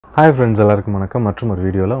Hi friends, எல்லாருக்கும் வணக்கம். மற்றும் ஒரு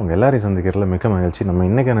வீடியோவில் உங்கள் எல்லாரையும் சந்திக்கிறதுல மிக்க மகிழ்ச்சி. நம்ம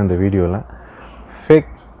இன்றைக்கான இந்த வீடியோவில் ஃபேக்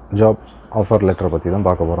ஜாப் ஆஃபர் லெட்டரை பற்றி தான்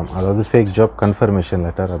பார்க்க போகிறோம். அதாவது ஃபேக் ஜாப் கன்ஃபர்மேஷன்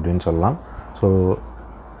லெட்டர் அப்படின்னு சொல்லலாம். ஸோ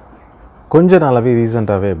கொஞ்ச நாளாகவே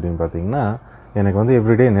ரீசெண்டாகவே அப்படின்னு பார்த்தீங்கன்னா எனக்கு வந்து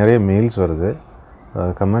எவ்ரிடே நிறைய மெயில்ஸ் வருது,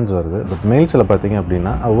 கமெண்ட்ஸ் வருது. பட் மெயில்ஸில் பார்த்தீங்க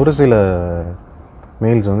அப்படின்னா ஒரு சில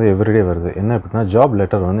மெயில்ஸ் வந்து எவ்ரிடே வருது. என்ன அப்படின்னா, ஜாப்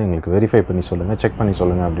லெட்டர் வந்து எங்களுக்கு வெரிஃபை பண்ணி சொல்லுங்கள், செக் பண்ணி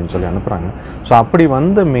சொல்லுங்கள் அப்படின்னு சொல்லி அனுப்புகிறாங்க. ஸோ அப்படி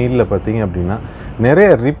வந்த மெயிலில் பார்த்தீங்க அப்படின்னா நிறைய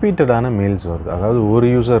ரிப்பீட்டடான மெயில்ஸ் வருது. அதாவது ஒரு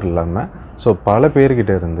யூசர் இல்லாமல் ஸோ பல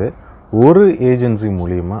பேர்கிட்ட இருந்து ஒரு ஏஜென்சி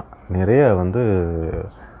மூலிமா நிறைய வந்து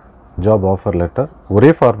ஜாப் ஆஃபர் லெட்டர்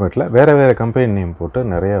ஒரே ஃபார்மேட்டில் வேறு கம்பெனி நேம் போட்டு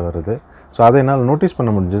நிறையா வருது. ஸோ அதை என்னால் நோட்டீஸ்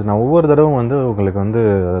பண்ண முடிஞ்சது. நான் ஒவ்வொரு தடவும் வந்து உங்களுக்கு வந்து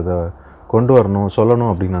அதை கொண்டு வரணும்,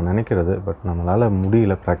 சொல்லணும் அப்படின்னு நான் நினைக்கிறது. பட் நம்மளால்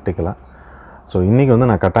முடியல ப்ராக்டிக்கலாக. ஸோ இன்றைக்கி வந்து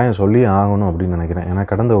நான் கட்டாயம் சொல்லி ஆகணும் அப்படின்னு நினைக்கிறேன். ஏன்னா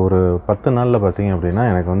கடந்த ஒரு 10 நாளில் பார்த்திங்க அப்படின்னா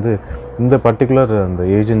எனக்கு வந்து இந்த பர்டிகுலர் அந்த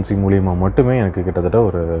ஏஜென்சி மூலிமா மட்டுமே எனக்கு கிட்டத்தட்ட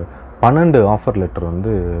ஒரு 12 ஆஃபர் லெட்டர்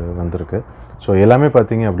வந்து வந்திருக்கு. ஸோ எல்லாமே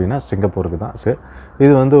பார்த்திங்க அப்படின்னா சிங்கப்பூருக்கு தான்.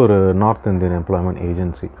 இது வந்து ஒரு north Indian employment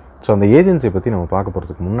agency. So அந்த ஏஜென்சியை பற்றி நம்ம பார்க்க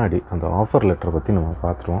போகிறதுக்கு முன்னாடி அந்த ஆஃபர் லெட்டரை பற்றி நம்ம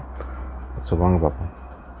பார்த்துருவோம். ஸோ வாங்க பார்ப்போம்.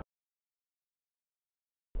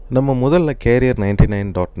 நம்ம முதல்ல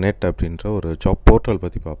career99.net அப்படின்ற ஒரு ஜாப் போர்ட்டல்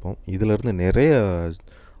பற்றி பார்ப்போம். இதிலேருந்து நிறைய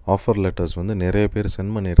ஆஃபர் லெட்டர்ஸ் வந்து நிறைய பேர்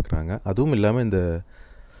சென்ட் பண்ணியிருக்கிறாங்க. அதுவும் இல்லாமல் இந்த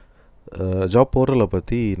ஜாப் போர்ட்டலை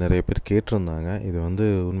பற்றி நிறைய பேர் கேட்டிருந்தாங்க. இது வந்து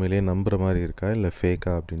உண்மையிலேயே நம்புகிற மாதிரி இருக்கா இல்லை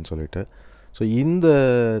ஃபேக்கா அப்படின்னு சொல்லிட்டு. ஸோ இந்த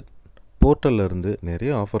போர்ட்டல்லேருந்து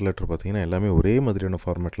நிறைய ஆஃபர் லெட்டர் பார்த்திங்கன்னா எல்லாமே ஒரே மாதிரியான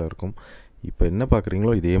ஃபார்மேட்டில் இருக்கும். இப்போ என்ன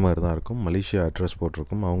பார்க்குறீங்களோ இதே மாதிரி தான் இருக்கும். மலேசியா அட்ரஸ்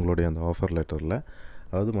போட்டிருக்கும் அவங்களுடைய அந்த ஆஃபர் லெட்டரில்.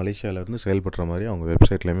 அதாவது மலேசியாவிலேருந்து செயல்படுற மாதிரி அவங்க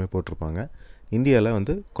வெப்சைட்லேயுமே போட்டிருப்பாங்க. இந்தியாவில்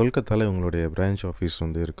வந்து கொல்கத்தாவில் இவங்களுடைய பிரான்ச் ஆஃபீஸ்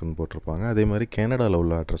வந்து இருக்குதுன்னு போட்டிருப்பாங்க. அதே மாதிரி கனடாவில்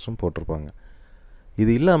உள்ள அட்ரஸும் போட்டிருப்பாங்க.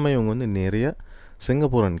 இது இல்லாமல் இவங்க வந்து நிறைய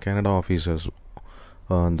சிங்கப்பூர் அண்ட் கனடா ஆஃபீஸர்ஸ்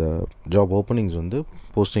அந்த ஜாப் ஓப்பனிங்ஸ் வந்து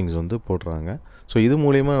போஸ்டிங்ஸ் வந்து போடுறாங்க. ஸோ இது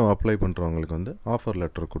மூலிமா அப்ளை பண்ணுறவங்களுக்கு வந்து ஆஃபர்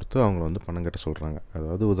லெட்டர் கொடுத்து அவங்கள வந்து பணம் கட்ட சொல்கிறாங்க.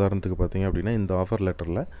 அதாவது உதாரணத்துக்கு பார்த்திங்க அப்படின்னா இந்த ஆஃபர்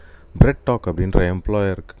லெட்டரில் பிரெட் டாக் அப்படின்ற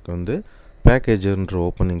எம்ப்ளாயருக்கு வந்து பேக்கேஜர்ன்ற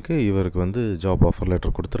ஓப்பனிங்க்கு இவருக்கு வந்து ஜாப் ஆஃபர்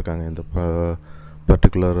லெட்டர் கொடுத்துருக்காங்க. இந்த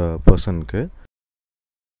பர்டிகுலர் பர்சனுக்கு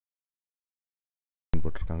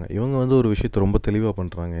போட்டிருக்காங்க. இவங்க வந்து ஒரு விஷயத்தை ரொம்ப தெளிவாக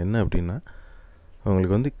பண்ணுறாங்க. என்ன அப்படின்னா,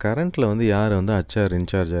 அவங்களுக்கு வந்து கரண்ட்டில் வந்து யார் வந்து ஹெச்ஆர்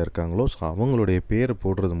இன்சார்ஜாக இருக்காங்களோ ஸோ அவங்களுடைய பேரை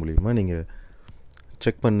போடுறது மூலிமா நீங்கள்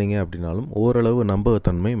செக் பண்ணிங்க அப்படின்னாலும் ஓரளவு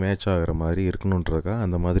நம்பகத்தன்மை மேட்ச் ஆகிற மாதிரி இருக்கணுன்றதுக்காக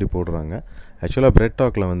அந்த மாதிரி போடுறாங்க. ஆக்சுவலாக பிரெட்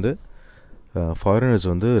டாக்கில் வந்து ஃபாரினர்ஸ்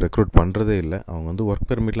வந்து ரெக்ரூட் பண்ணுறதே இல்லை. அவங்க வந்து ஒர்க்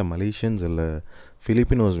பெர்மிட்டில் மலேசியன்ஸ் இல்லை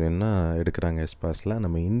ஃபிலிப்பினோஸ் வேணால் எடுக்கிறாங்க எஸ்பாஸில்.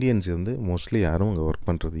 நம்ம இந்தியன்ஸ் வந்து மோஸ்ட்லி யாரும் அங்கே ஒர்க்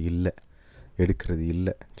பண்ணுறது இல்லை, எடுக்கிறது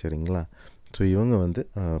இல்லை. சரிங்களா? ஸோ இவங்க வந்து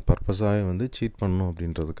பர்பஸாக வந்து சீட் பண்ணணும்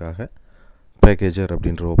அப்படின்றதுக்காக பேக்கேஜர்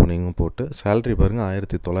அப்படின்ற ஓப்பனிங்கும் போட்டு சேலரி பாருங்கள்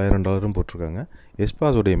 $1900 போட்டிருக்காங்க.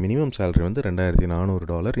 எஸ்பாஸோடைய மினிமம் சேலரி வந்து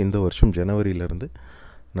 $2400 இந்த வருஷம் ஜனவரியிலேருந்து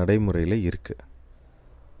நடைமுறையில் இருக்குது.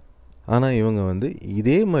 ஆனால் இவங்க வந்து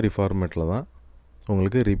இதே மாதிரி ஃபார்மேட்டில் தான்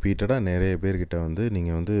உங்களுக்கு ரிப்பீட்டடாக நிறைய பேர்கிட்ட வந்து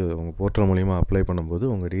நீங்கள் வந்து உங்கள் போர்ட்டல் மூலிமா அப்ளை பண்ணும்போது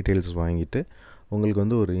உங்கள் டீட்டெயில்ஸ் வாங்கிட்டு உங்களுக்கு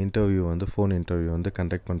வந்து ஒரு இன்டர்வியூ வந்து ஃபோன் இன்டர்வியூ வந்து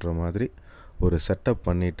கண்டக்ட் பண்ணுற மாதிரி ஒரு செட்டப்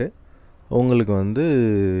பண்ணிவிட்டு உங்களுக்கு வந்து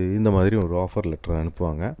இந்த மாதிரி ஒரு ஆஃபர் லெட்டர்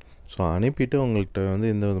அனுப்புவாங்க. ஸோ அனுப்பிட்டு உங்கள்கிட்ட வந்து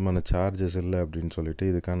எந்த விதமான சார்ஜஸ் இல்லை அப்படின்னு சொல்லிட்டு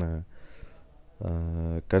இதுக்கான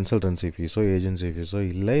கன்சல்டன்சி ஃபீஸோ ஏஜென்சி ஃபீஸோ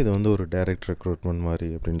இல்லை, இது வந்து ஒரு டைரக்ட் ரெக்ரூட்மெண்ட் மாதிரி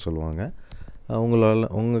அப்படின்னு சொல்லுவாங்க. அவங்களால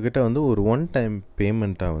உங்கள்கிட்ட வந்து ஒரு ஒன் டைம்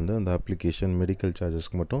பேமெண்ட்டாக வந்து அந்த அப்ளிகேஷன் மெடிக்கல்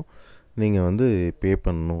சார்ஜஸ்க்கு மட்டும் நீங்கள் வந்து பே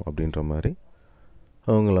பண்ணணும் அப்படின்ற மாதிரி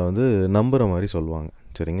அவங்கள வந்து நம்புகிற மாதிரி சொல்லுவாங்க.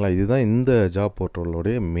 சரிங்களா? இதுதான் இந்த ஜாப்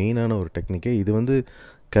போர்ட்டலோடைய மெயினான ஒரு டெக்னிக்கே. இது வந்து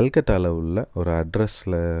கல்கட்டாவில் உள்ள ஒரு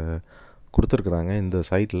அட்ரஸில் கொடுத்துருக்குறாங்க இந்த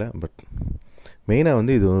சைட்டில். பட் மெயினாக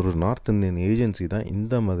வந்து இது ஒரு நார்த் இந்தியன் ஏஜென்சி தான்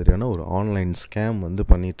இந்த மாதிரியான ஒரு ஆன்லைன் ஸ்கேம் வந்து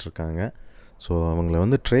பண்ணிகிட்ருக்காங்க. ஸோ அவங்கள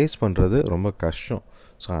வந்து ட்ரேஸ் பண்ணுறது ரொம்ப கஷ்டம்.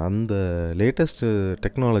 ஸோ அந்த லேட்டஸ்ட்டு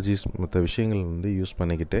டெக்னாலஜிஸ் மற்ற விஷயங்கள் வந்து யூஸ்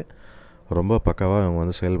பண்ணிக்கிட்டு ரொம்ப பக்காவாக இவங்க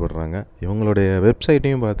வந்து செயல்படுறாங்க. இவங்களுடைய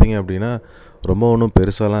வெப்சைட்டையும் பார்த்திங்க அப்படின்னா ரொம்ப ஒன்றும்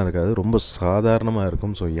பெருசாலாம் இருக்காது, ரொம்ப சாதாரணமாக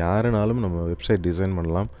இருக்கும். ஸோ யாருனாலும் நம்ம வெப்சைட் டிசைன்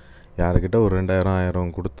பண்ணலாம். யாருக்கிட்ட ஒரு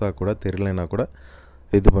 2000-1000 கொடுத்தா கூட தெரியலைன்னா கூட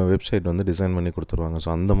இது வெப்சைட் வந்து டிசைன் பண்ணி கொடுத்துருவாங்க. ஸோ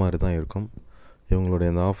அந்த மாதிரி தான் இருக்கும். இவங்களுடைய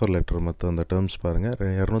அந்த ஆஃபர் லெட்டர் மற்ற அந்த டேர்ம்ஸ் பாருங்கள்.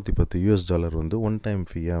 $210 வந்து ஒன் டைம்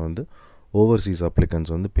ஃபீயாக வந்து ஓவர்சீஸ்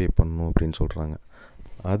அப்ளிகன்ஸ் வந்து பே பண்ணணும் அப்படின்னு சொல்கிறாங்க.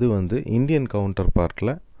 அது வந்து இந்தியன் கவுண்டர்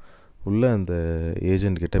பார்ட்டில் உள்ள அந்த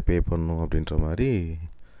ஏஜென்ட்கிட்ட பே பண்ணணும் அப்படின்ற மாதிரி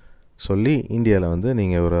சொல்லி இந்தியாவில் வந்து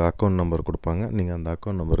நீங்கள் ஒரு அக்கௌண்ட் நம்பர் கொடுப்பாங்க. நீங்கள் அந்த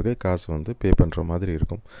அக்கௌண்ட் நம்பருக்கு காசு வந்து பே பண்ணுற மாதிரி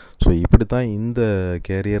இருக்கும். ஸோ இப்படி தான் இந்த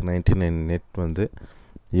career99net வந்து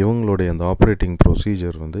இவங்களுடைய அந்த ஆப்ரேட்டிங்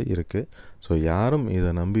ப்ரொசீஜர் வந்து இருக்குது. ஸோ யாரும்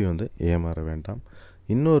இதை நம்பி வந்து ஏமாற வேண்டாம்.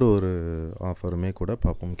 இன்னொரு ஆஃபருமே கூட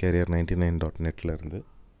பார்ப்போம் career99.netலேருந்து.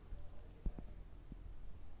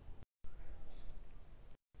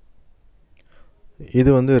 இது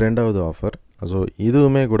வந்து 2வது ஆஃபர். ஸோ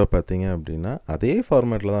இதுவுமே கூட பார்த்தீங்க அப்படின்னா அதே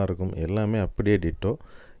ஃபார்மேட்டில் தான் இருக்கும், எல்லாமே அப்படியே டிட்டோ.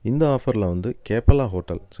 இந்த ஆஃபரில் வந்து கேப்பலா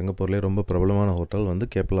ஹோட்டல், சிங்கப்பூர்லேயே ரொம்ப பிரபலமான ஹோட்டல் வந்து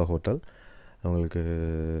கேப்பலா ஹோட்டல். அவங்களுக்கு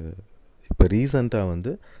இப்போ ரீசண்டாக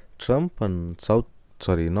வந்து ட்ரம்ப் அண்ட்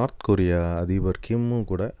நார்த் கொரியா அதிபர் கிம்மும்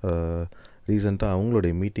கூட ரீசெண்டாக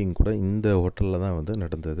அவங்களுடைய மீட்டிங் கூட இந்த ஹோட்டலில் தான் வந்து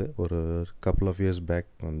நடந்தது, ஒரு கப்புள் ஆஃப் இயர்ஸ் பேக்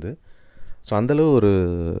வந்து. ஸோ அந்தளவு ஒரு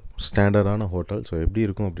ஸ்டாண்டர்டான ஹோட்டல். ஸோ எப்படி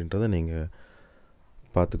இருக்கும் அப்படின்றத நீங்கள்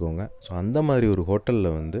பார்த்துக்கோங்க. ஸோ அந்த மாதிரி ஒரு ஹோட்டலில்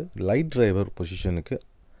வந்து லைட் டிரைவர் பொசிஷனுக்கு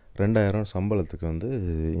 2000 சம்பளத்துக்கு வந்து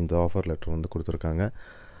இந்த ஆஃபர் லெட்டர் வந்து கொடுத்துருக்காங்க.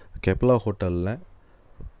 கெப்லா ஹோட்டலில்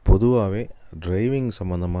பொதுவாகவே டிரைவிங்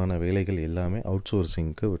சம்மந்தமான வேலைகள் எல்லாமே அவுட்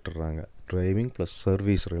சோர்சிங்க்கு விட்டுடுறாங்க. டிரைவிங் ப்ளஸ்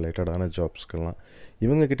சர்வீஸ் ரிலேட்டடான ஜாப்ஸ்க்கெல்லாம்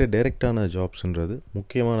இவங்கக்கிட்ட டைரெக்டான ஜாப்ஸுன்றது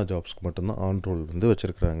முக்கியமான ஜாப்ஸ்க்கு மட்டும்தான் ஆன் ரோல் வந்து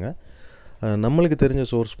வச்சுருக்குறாங்க. நம்மளுக்கு தெரிஞ்ச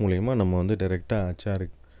சோர்ஸ் மூலயமா நம்ம வந்து டைரெக்டாக ஹெச்ஆர்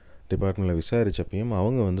டிபார்ட்மெண்ட்டில் விசாரித்தப்பையும்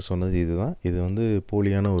அவங்க வந்து சொன்னது இதுதான், இது வந்து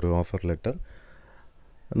போலியான ஒரு ஆஃபர் லெட்டர்.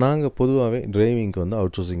 நாங்கள் பொதுவாகவே டிரைவிங்க்கு வந்து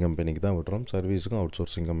அவுட் சோர்சிங் கம்பெனிக்கு தான் விட்டுறோம், சர்வீஸுக்கும் அவுட்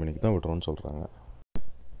சோர்சிங் கம்பெனிக்கு தான் விட்டுறோம்னு சொல்கிறாங்க.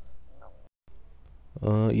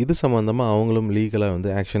 இது சம்மந்தமாக அவங்களும் லீகலாக வந்து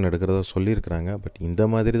ஆக்ஷன் எடுக்கிறதா சொல்லியிருக்கிறாங்க. பட் இந்த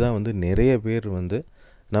மாதிரி தான் வந்து நிறைய பேர் வந்து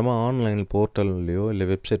நம்ம ஆன்லைன் போர்ட்டல்லையோ இல்லை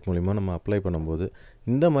வெப்சைட் மூலிமா நம்ம அப்ளை பண்ணும்போது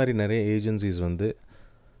இந்த மாதிரி நிறைய ஏஜென்சிஸ் வந்து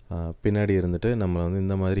பின்னாடி இருந்துட்டு நம்மளை வந்து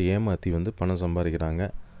இந்த மாதிரி ஏமாற்றி வந்து பணம் சம்பாதிக்கிறாங்க.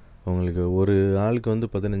 உங்களுக்கு ஒரு ஆளுக்கு வந்து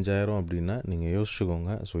 15,000 அப்படின்னா நீங்கள்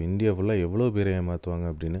யோசிச்சுக்கோங்க. ஸோ இந்தியா ஃபுல்லாக எவ்வளோ பேரை ஏமாற்றுவாங்க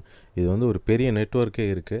அப்படின்னு. இது வந்து ஒரு பெரிய நெட்வொர்க்கே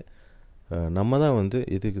இருக்குது. நம்ம தான் வந்து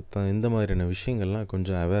இதுக்கு இந்த மாதிரியான விஷயங்கள்லாம்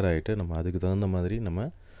கொஞ்சம் அவேர் ஆகிட்டு நம்ம அதுக்கு தகுந்த மாதிரி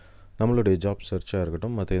நம்மளுடைய ஜாப் சர்ச்சாக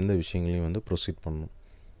இருக்கட்டும் மற்ற எந்த விஷயங்களையும் வந்து ப்ரொசீட் பண்ணணும்.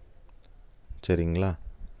 சரிங்களா?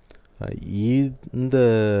 இந்த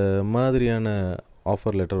மாதிரியான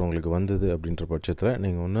ஆஃபர் லெட்டர் உங்களுக்கு வந்தது அப்படின்ற பட்சத்தில்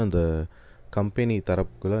நீங்கள் ஒன்று அந்த கம்பெனி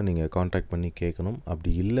தரப்புக்குள்ளே நீங்கள் காண்டாக்ட் பண்ணி கேட்கணும்.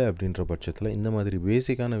 அப்படி இல்லை அப்படின்ற பட்சத்தில் இந்த மாதிரி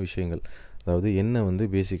பேசிக்கான விஷயங்கள், அதாவது என்ன வந்து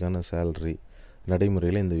பேசிக்கான சேல்ரி,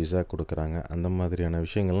 நடைமுறையில் இந்த விசா கொடுக்குறாங்க, அந்த மாதிரியான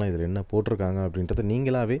விஷயங்கள்லாம் இதில் என்ன போட்டிருக்காங்க அப்படின்றத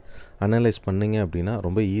நீங்களாகவே அனலைஸ் பண்ணிங்க அப்படின்னா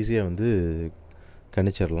ரொம்ப ஈஸியாக வந்து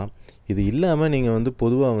கணிச்சிடலாம். இது இல்லாமல் நீங்கள் வந்து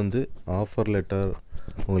பொதுவாக வந்து ஆஃபர் லெட்டர்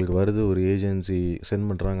உங்களுக்கு வருது, ஒரு ஏஜென்சி சென்ட்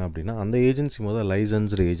பண்ணுறாங்க அப்படின்னா அந்த ஏஜென்சி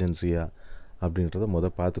லைசன்ஸ்டு ஏஜென்சியா அப்படின்றத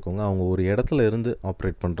பார்த்துக்கோங்க. அவங்க ஒரு இடத்துல இருந்து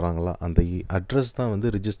ஆப்ரேட் பண்ணுறாங்களா, அந்த அட்ரஸ் தான் வந்து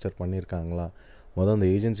ரிஜிஸ்டர் பண்ணியிருக்காங்களா, அந்த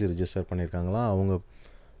ஏஜென்சி ரிஜிஸ்டர் பண்ணியிருக்காங்களா,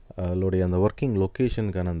 அவங்களுடைய அந்த ஒர்க்கிங்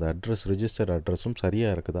லொக்கேஷனுக்கான அந்த அட்ரஸ், ரிஜிஸ்டர் அட்ரஸும்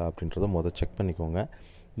சரியாக இருக்குதா அப்படின்றத செக் பண்ணிக்கோங்க.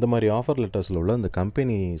 இந்த மாதிரி ஆஃபர் லெட்டர்ஸில் உள்ள இந்த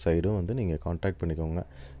கம்பெனி சைடும் வந்து நீங்கள் காண்டாக்ட் பண்ணிக்கோங்க.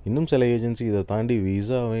 இன்னும் சில ஏஜென்சி இதை தாண்டி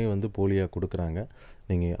விசாவே வந்து போலியாக கொடுக்குறாங்க.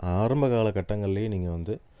 நீங்கள் ஆரம்ப காலகட்டங்கள்லேயே நீங்கள்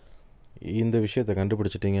வந்து இந்த விஷயத்தை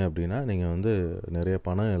கண்டுபிடிச்சிட்டிங்க அப்படின்னா நீங்கள் வந்து நிறைய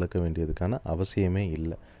பணம் இழக்க வேண்டியதுக்கான அவசியமே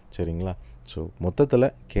இல்லை. சரிங்களா? ஸோ மொத்தத்தில்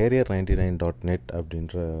career99.net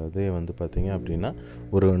அப்படின்றதே வந்து பார்த்திங்க அப்படின்னா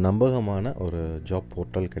ஒரு நம்பகமான ஒரு ஜாப்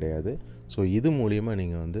போர்ட்டல் கிடையாது. ஸோ இது மூலிமா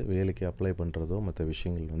நீங்கள் வந்து வேலைக்கு அப்ளை பண்ணுறதோ மற்ற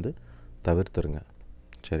விஷயங்கள் வந்து தவிர்த்துருங்க.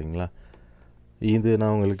 சரிங்களா? இது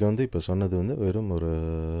நான் உங்களுக்கு வந்து இப்போ சொன்னது வந்து வெறும் ஒரு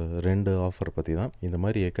 2 ஆஃபர் பற்றி தான். இந்த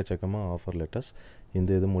மாதிரி எக்கச்சக்கமாக ஆஃபர் லெட்டர்ஸ் இந்த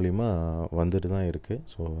இது மூலிமா வந்துட்டு தான் இருக்குது.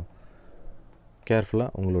 ஸோ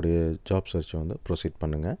கேர்ஃபுல்லாக உங்களுடைய ஜாப் சர்ச்சை வந்து ப்ரொசீட்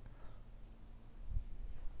பண்ணுங்கள்.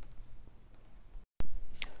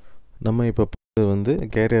 நம்ம இப்போ வந்து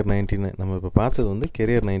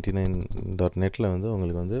career99.netல வந்து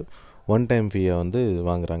உங்களுக்கு வந்து ஒன் டைம் ஃபீயை வந்து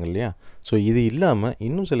வாங்குறாங்க இல்லையா? ஸோ இது இல்லாமல்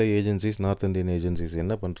இன்னும் சில ஏஜென்சிஸ், நார்த் இந்தியன் ஏஜென்சிஸ்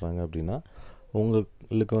என்ன பண்ணுறாங்க அப்படின்னா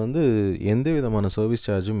உங்களுக்கு வந்து எந்த விதமான சர்வீஸ்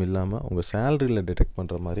சார்ஜும் இல்லாமல் உங்கள் சேலரியில் டிடெக்ட்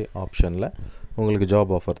பண்ணுற மாதிரி ஆப்ஷனில் உங்களுக்கு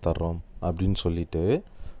ஜாப் ஆஃபர் தர்றோம் அப்படின்னு சொல்லிவிட்டு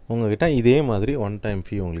உங்கள்கிட்ட இதே மாதிரி ஒன் டைம்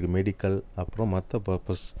ஃபீ உங்களுக்கு மெடிக்கல் அப்புறம் மற்ற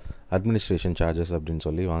பர்பஸ் அட்மினிஸ்ட்ரேஷன் சார்ஜஸ் அப்படின்னு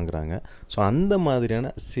சொல்லி வாங்குகிறாங்க. ஸோ அந்த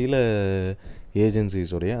மாதிரியான சில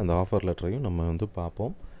ஏஜென்சிஸுடைய அந்த ஆஃபர் லெட்டரையும் நம்ம வந்து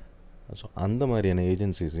பார்ப்போம். ஸோ அந்த மாதிரியான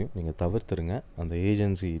ஏஜென்சிஸையும் நீங்கள் தவிர்த்துருங்க. அந்த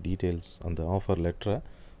ஏஜென்சி டீட்டெயில்ஸ், அந்த ஆஃபர் லெட்டரை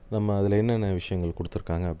நம்ம அதில் என்னென்ன விஷயங்கள்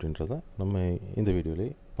கொடுத்துருக்காங்க அப்படின்றத நம்ம இந்த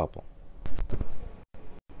வீடியோலேயே பார்ப்போம்.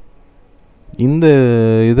 இந்த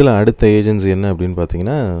இதில் அடுத்த ஏஜென்சி என்ன அப்படின்னு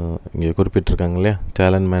பார்த்தீங்கன்னா இங்கே குறிப்பிட்டிருக்காங்க இல்லையா,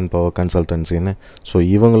 டேலண்ட் மேன் பவர் கன்சல்டன்சின்னு. ஸோ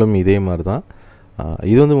இவங்களும் இதே மாதிரி தான்.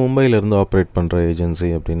 இது வந்து மும்பையிலேருந்து ஆப்ரேட் பண்ணுற ஏஜென்சி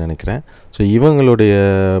அப்படின்னு நினைக்கிறேன். ஸோ இவங்களுடைய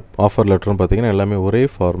ஆஃபர் லெட்டரும் பார்த்திங்கன்னா எல்லாமே ஒரே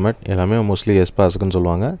ஃபார்மேட், எல்லாமே மோஸ்ட்லி எஸ்பாஸுக்குன்னு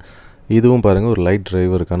சொல்லுவாங்க. இதுவும் பாருங்கள் ஒரு லைட்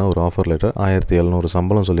டிரைவருக்கான ஒரு ஆஃபர் லெட்டர், 1700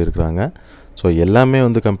 சம்பளம் சொல்லியிருக்கிறாங்க. ஸோ எல்லாமே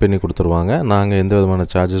வந்து கம்பெனி கொடுத்துருவாங்க, நாங்கள் எந்த விதமான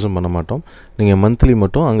சார்ஜஸும் பண்ண மாட்டோம். நீங்கள் மந்த்லி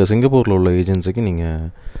மட்டும் அங்கே சிங்கப்பூரில் உள்ள ஏஜென்சிக்கு நீங்கள்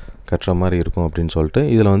கட்டுற மாதிரி இருக்கும் அப்படின்னு சொல்லிட்டு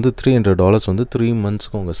இதில் வந்து $300 வந்து 3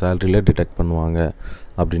 monthsக்கு உங்கள் சேலரியில் டிடெக்ட் பண்ணுவாங்க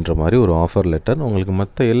அப்படின்ற மாதிரி ஒரு ஆஃபர் லெட்டர். உங்களுக்கு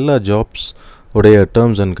மற்ற எல்லா ஜாப்ஸ் உடைய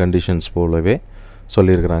டேர்ம்ஸ் அண்ட் கண்டிஷன்ஸ் போலவே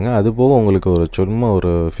சொல்லியிருக்கிறாங்க. அதுபோக உங்களுக்கு சும்மா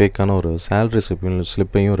ஒரு ஃபேக்கான ஒரு சேலரி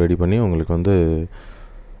ஸ்லிப்பையும் ரெடி பண்ணி உங்களுக்கு வந்து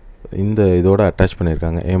இந்த இதோட அட்டாச்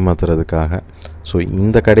பண்ணியிருக்காங்க ஏமாத்துறதுக்காக. ஸோ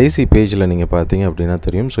இந்த கடைசி பேஜில் நீங்கள் பார்த்தீங்க அப்படின்னா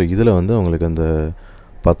தெரியும். ஸோ இதில் வந்து உங்களுக்கு அந்த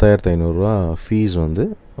 10,500 ஃபீஸ் வந்து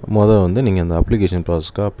வந்து நீங்கள் அந்த அப்ளிகேஷன்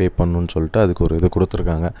ப்ராசஸ்க்காக பே பண்ணணுன்னு சொல்லிட்டு அதுக்கு ஒரு இது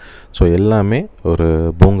கொடுத்துருக்காங்க. ஸோ எல்லாமே ஒரு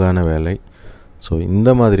போங்கான வேலை. ஸோ இந்த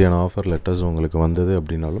மாதிரியான ஆஃபர் லெட்டர்ஸ் உங்களுக்கு வந்தது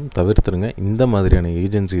அப்படின்னாலும் தவிர்த்துருங்க. இந்த மாதிரியான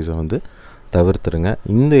ஏஜென்சிஸை வந்து தவிர்த்துருங்க.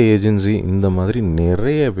 இந்த ஏஜென்சி இந்த மாதிரி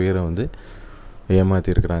நிறைய பேரை வந்து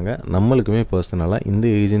ஏமாற்றிருக்கிறாங்க. நம்மளுக்குமே பர்சனலாக இந்த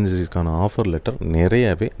ஏஜென்சிஸ்க்கான ஆஃபர் லெட்டர்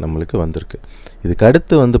நிறையாவே நம்மளுக்கு வந்திருக்கு. இதுக்கு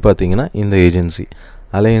அடுத்து வந்து பார்த்திங்கன்னா இந்த ஏஜென்சி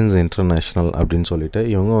அலையன்ஸ் இன்டர்நேஷ்னல் அப்படின்னு சொல்லிட்டு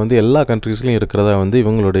இவங்க வந்து எல்லா கண்ட்ரீஸ்லையும் இருக்கிறதா வந்து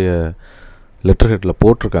இவங்களுடைய லெட்டர் ஹெட்டில்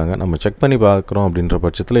போட்டிருக்காங்க. நம்ம செக் பண்ணி பார்க்குறோம் அப்படின்ற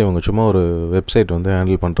பட்சத்தில் இவங்க சும்மா ஒரு வெப்சைட் வந்து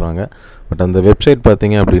ஹேண்டில் பண்ணுறாங்க. பட் அந்த வெப்சைட்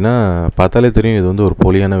பார்த்திங்க அப்படின்னா பார்த்தாலே தெரியும் இது வந்து ஒரு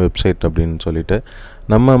போலியான வெப்சைட் அப்படின்னு சொல்லிட்டு.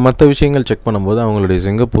 நம்ம மற்ற விஷயங்கள் செக் பண்ணும்போது அவங்களுடைய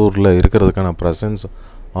சிங்கப்பூரில் இருக்கிறதுக்கான ப்ரெசன்ஸ்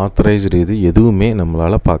ஆத்தரைஸ்டு இது எதுவுமே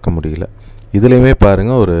நம்மளால் பார்க்க முடியல. இதுலேயுமே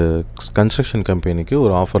பாருங்கள், ஒரு கன்ஸ்ட்ரக்ஷன் கம்பெனிக்கு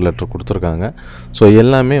ஒரு ஆஃபர் லெட்டர் கொடுத்துருக்காங்க. ஸோ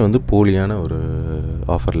எல்லாமே வந்து போலியான ஒரு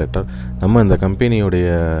ஆஃபர் லெட்டர். நம்ம இந்த கம்பெனியோடைய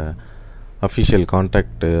அஃபிஷியல்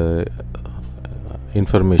கான்டாக்ட்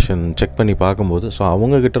இன்ஃபர்மேஷன் செக் பண்ணி பார்க்கும்போது ஸோ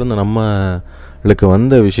அவங்கக்கிட்டேருந்து நம்மளுக்கு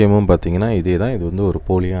வந்த விஷயமும் பார்த்திங்கன்னா இதே தான். இது வந்து ஒரு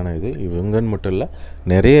போலியான இது. இவங்கன்னு மட்டும் இல்லை,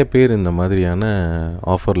 நிறைய பேர் இந்த மாதிரியான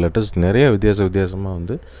ஆஃபர் லெட்டர்ஸ் நிறைய வித்தியாசமாக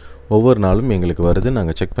வந்து ஒவ்வொரு நாளும் எங்களுக்கு வருது,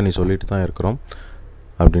 நாங்கள் செக் பண்ணி சொல்லிட்டு தான் இருக்கிறோம்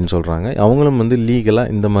அப்படின்னு சொல்கிறாங்க. அவங்களும் வந்து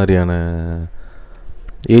லீகலாக இந்த மாதிரியான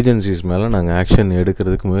ஏஜென்சிஸ் மேலே நாங்கள் ஆக்ஷன்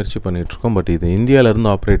எடுக்கிறதுக்கு முயற்சி பண்ணிகிட்ருக்கோம். பட் இது இந்தியாவிலேருந்து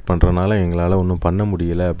ஆப்ரேட் பண்ணுறனால எங்களால் ஒன்றும் பண்ண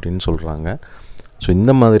முடியலை அப்படின்னு சொல்கிறாங்க. ஸோ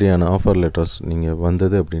இந்த மாதிரியான ஆஃபர் லெட்டர்ஸ் நீங்கள்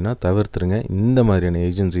வந்தது அப்படின்னா தவிர்த்துருங்க. இந்த மாதிரியான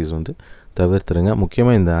ஏஜென்சிஸ் வந்து தவிர்த்துருங்க.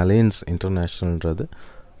 முக்கியமாக இந்த alliance இன்டர்நேஷ்னல்ன்றது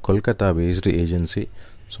Kolkata based agency.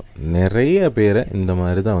 So நிறைய பேரை இந்த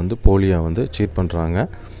மாதிரி தான் வந்து போலியாக வந்து சீட் பண்ணுறாங்க.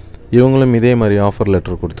 இவங்களும் இதே மாதிரி ஆஃபர்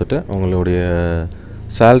லெட்டர் கொடுத்துட்டு அவங்களுடைய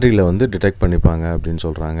சேலரியில் வந்து டிடெக்ட் பண்ணிப்பாங்க அப்படின்னு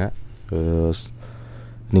சொல்கிறாங்க.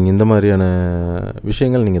 நீங்கள் இந்த மாதிரியான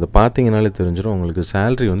விஷயங்கள் நீங்கள் இதை பார்த்தீங்கனாலே தெரிஞ்சிடும். உங்களுக்கு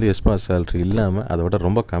சேலரி வந்து எஸ்பாஸ் சேலரி இல்லாமல் அதை விட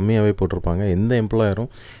ரொம்ப கம்மியாகவே போட்டிருப்பாங்க. எந்த எம்ப்ளாயரும்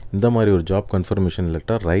இந்த மாதிரி ஒரு ஜாப் கன்ஃபர்மேஷன்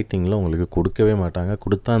லெட்டர் ரைட்டிங்கில் உங்களுக்கு கொடுக்கவே மாட்டாங்க.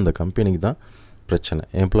 கொடுத்தா அந்த கம்பெனிக்கு தான் பிரச்சனை,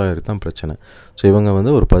 எம்ப்ளாயருக்கு தான் பிரச்சனை. ஸோ இவங்க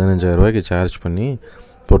வந்து ஒரு 15,000 ரூபாய்க்கு சார்ஜ் பண்ணி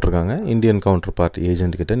போட்டிருக்காங்க. இந்தியன் கவுண்டர் பார்ட்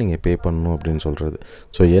ஏஜென்ட்கிட்ட நீங்கள் பே பண்ணணும் அப்படின்னு சொல்கிறது.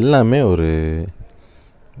 ஸோ எல்லாமே ஒரு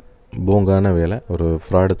போங்கான வேலை, ஒரு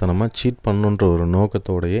ஃப்ராடுத்தனமாக சீட் பண்ணுன்ற ஒரு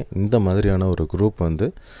நோக்கத்தோடையே இந்த மாதிரியான ஒரு குரூப் வந்து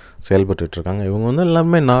செயல்பட்டுருக்காங்க. இவங்க வந்து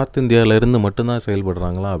எல்லாமே நார்த் இந்தியாவிலேருந்து மட்டும்தான்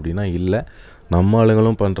செயல்படுறாங்களா அப்படின்னா இல்லை, நம்ம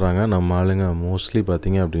ஆளுங்களும் பண்ணுறாங்க. நம்ம ஆளுங்க மோஸ்ட்லி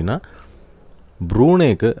பார்த்திங்க அப்படின்னா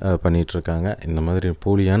ப்ரூனேக்கு பண்ணிகிட்ருக்காங்க. இந்த மாதிரி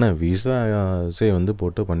போலியான விசாஸே வந்து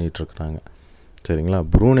போட்டு பண்ணிகிட்ருக்குறாங்க. சரிங்களா?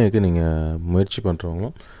 ப்ரூனேக்கு நீங்கள் முயற்சி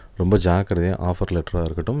பண்ணுறவங்களும் ரொம்ப ஜாக்கிரதையாக ஆஃபர் லெட்டராக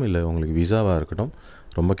இருக்கட்டும் இல்லை உங்களுக்கு விசாவாக இருக்கட்டும்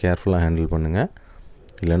ரொம்ப கேர்ஃபுல்லாக ஹேண்டில் பண்ணுங்கள்.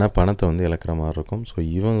 இல்லைனா பணத்தை வந்து இழக்கிற மாதிரி இருக்கும். ஸோ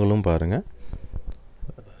இவங்களும் பாருங்கள்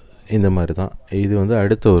இந்த மாதிரி தான். இது வந்து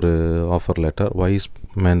அடுத்த ஒரு ஆஃபர் லெட்டர் வைஸ்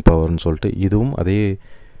மேன் பவர்னு சொல்லிட்டு இதுவும் அதே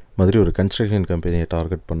மாதிரி ஒரு கன்ஸ்ட்ரக்ஷன் கம்பெனியை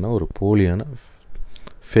டார்கெட் பண்ண ஒரு போலியான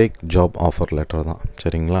ஃபேக் ஜாப் ஆஃபர் லெட்டர் தான்.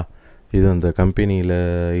 சரிங்களா? இது அந்த கம்பெனியில்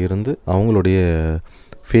இருந்து அவங்களுடைய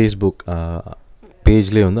ஃபேஸ்புக்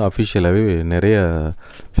பேஜ்லேயே வந்து அஃபிஷியலாகவே நிறைய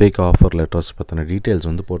ஃபேக் ஆஃபர் லெட்டர்ஸ் பற்றின டீட்டெயில்ஸ்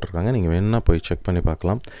வந்து போட்டிருக்காங்க. நீங்கள் வேணுன்னா போய் செக் பண்ணி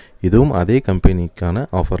பார்க்கலாம். இதுவும் அதே கம்பெனிக்கான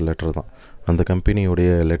ஆஃபர் லெட்டர் தான். அந்த கம்பெனியுடைய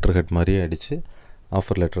லெட்டர் ஹெட் மாதிரியே அடித்து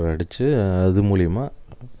ஆஃபர் லெட்டர் அடித்து அது மூலிமா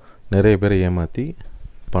நிறைய பேரை ஏமாற்றி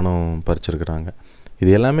பணம் பறிச்சிருக்கிறாங்க.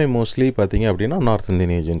 இது எல்லாமே மோஸ்ட்லி பார்த்திங்க அப்படின்னா நார்த்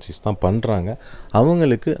இந்தியன் ஏஜென்சிஸ் தான் பண்ணுறாங்க.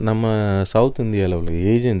 அவங்களுக்கு நம்ம சவுத் இந்தியாவில் உள்ள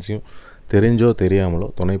ஏஜென்சியும் தெரிஞ்சோ தெரியாமலோ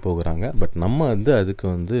துணை போகிறாங்க. பட் நம்ம வந்து அதுக்கு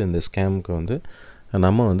வந்து இந்த ஸ்கேமுக்கு வந்து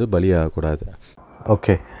நம்ம வந்து பலியாகக்கூடாது.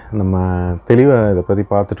 ஓகே, நம்ம தெளிவாக இதை பற்றி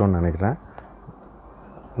பார்த்துட்டோன்னு நினைக்கிறேன்.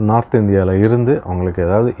 நார்த் இந்தியாவில் இருந்து அவங்களுக்கு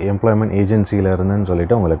ஏதாவது எம்ப்ளாய்மெண்ட் ஏஜென்சியில் இருந்துன்னு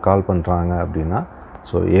சொல்லிவிட்டு அவங்களுக்கு கால் பண்ணுறாங்க அப்படின்னா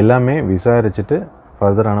ஸோ எல்லாமே விசாரிச்சுட்டு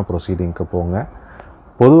ஃபர்தரான ப்ரொசீடிங்க்கு போங்க.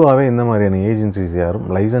 பொதுவாகவே இந்த மாதிரியான ஏஜென்சிஸ் யாரும்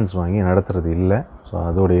லைசன்ஸ் வாங்கி நடத்துகிறது இல்லை. ஸோ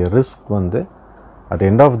அதோடைய ரிஸ்க் வந்து அட்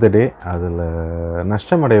எண்ட் ஆஃப் த டே அதில்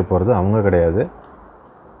நஷ்டமடைய போகிறது அவங்க கிடையாது,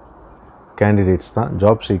 கேண்டிடேட்ஸ் தான்,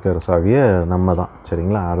 ஜாப் சீக்கர்ஸ் ஆகிய நம்ம தான்.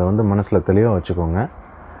 சரிங்களா? அதை வந்து மனசில் தெளிவாக வச்சுக்கோங்க.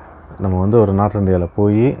 நம்ம வந்து ஒரு நார்த் இந்தியாவில்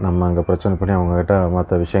போய் நம்ம அங்கே பிரச்சனை பண்ணி அவங்கக்கிட்ட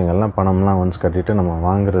மற்ற விஷயங்கள்லாம் பணம்லாம் ஒன்ஸ் கட்டிட்டு நம்ம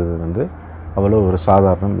வாங்குறது வந்து அவ்வளோ ஒரு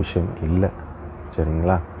சாதாரண விஷயம் இல்லை.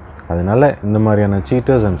 சரிங்களா? அதனால் இந்த மாதிரியான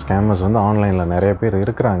சீட்டர்ஸ் அண்ட் ஸ்கேமர்ஸ் வந்து ஆன்லைனில் நிறைய பேர்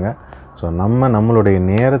இருக்கிறாங்க. ஸோ நம்மளுடைய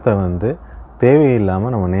நேரத்தை வந்து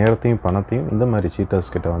தேவையில்லாமல் நம்ம நேரத்தையும் பணத்தையும் இந்த மாதிரி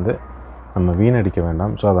சீட்டர்ஸ்கிட்ட வந்து நம்ம வீணடிக்க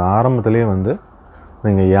வேண்டாம். ஸோ அது ஆரம்பத்துலேயே வந்து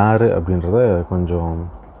நீங்கள் யார் அப்படின்றத கொஞ்சம்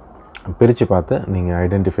பிரித்து பார்த்து நீங்கள்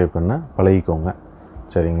ஐடென்டிஃபை பண்ண பழகிக்கோங்க.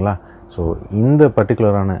 சரிங்களா? ஸோ இந்த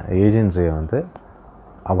பர்டிகுலரான ஏஜென்சியை வந்து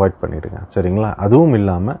அவாய்ட் பண்ணிவிடுங்க. சரிங்களா? அதுவும்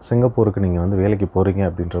இல்லாமல் சிங்கப்பூருக்கு நீங்கள் வந்து வேலைக்கு போகிறீங்க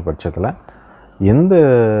அப்படின்ற பட்சத்தில் எந்த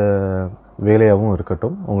வேலையாகவும்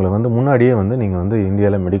இருக்கட்டும், உங்களை வந்து முன்னாடியே வந்து நீங்கள் வந்து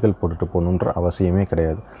இந்தியாவில் மெடிக்கல் போட்டுட்டு போகணுன்ற அவசியமே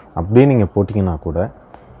கிடையாது. அப்படியே நீங்கள் போட்டிங்கன்னா கூட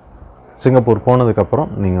சிங்கப்பூர் போனதுக்கப்புறம்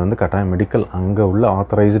நீங்கள் வந்து கட்டாயம் மெடிக்கல் அங்கே உள்ள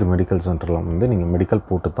ஆத்தரைஸ்டு மெடிக்கல் சென்டரில் வந்து நீங்கள் மெடிக்கல்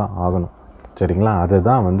போட்டு தான் ஆகணும். சரிங்களா?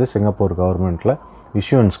 அதுதான் வந்து சிங்கப்பூர் கவர்மெண்ட்டில்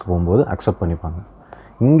இஷ்யூரன்ஸ்க்கு போகும்போது அக்செப்ட் பண்ணிப்பாங்க.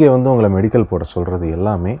 இங்கே வந்து உங்களை மெடிக்கல் போட சொல்கிறது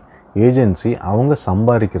எல்லாமே ஏஜென்சி அவங்க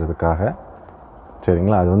சம்பாதிக்கிறதுக்காக.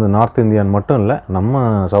 சரிங்களா? அது வந்து நார்த் இந்தியான்னு மட்டும் இல்லை, நம்ம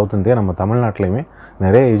சவுத் இந்தியா, நம்ம தமிழ்நாட்டிலையுமே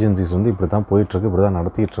நிறைய ஏஜென்சிஸ் வந்து இப்படி தான் போயிட்டுருக்கு, இப்படி தான்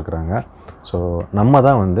நடத்திட்டுருக்குறாங்க. ஸோ நம்ம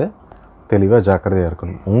தான் வந்து தெளிவாக ஜாக்கிரதையாக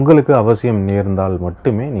இருக்கணும். உங்களுக்கு அவசியம் நேர்ந்தால்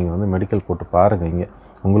மட்டுமே நீங்கள் வந்து மெடிக்கல் போட்டு பாருங்கள் இங்கே,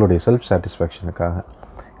 உங்களுடைய செல்ஃப் சாட்டிஸ்ஃபேக்ஷனுக்காக.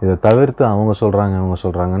 இதை தவிர்த்து அவங்க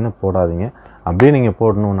சொல்கிறாங்கன்னு போடாதீங்க. அப்படியே நீங்கள்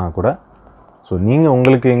போடணுன்னா கூட ஸோ நீங்கள்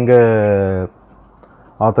உங்களுக்கு எங்கே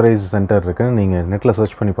ஆத்தரைஸ் சென்டர் இருக்குன்னு நீங்கள் நெட்டில்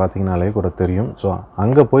சர்ச் பண்ணி பார்த்தீங்கனாலே கூட தெரியும். ஸோ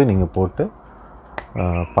அங்கே போய் நீங்கள் போட்டு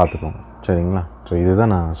பார்த்துக்கோங்க. சரிங்களா? ஸோ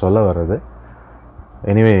இதுதான் நான் சொல்ல வர்றது.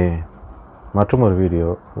 எனிவே, மற்றும் ஒரு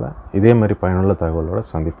வீடியோவில் இதே மாதிரி பயனுள்ள தகவலோடு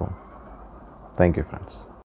சந்திப்போம். Thank you friends.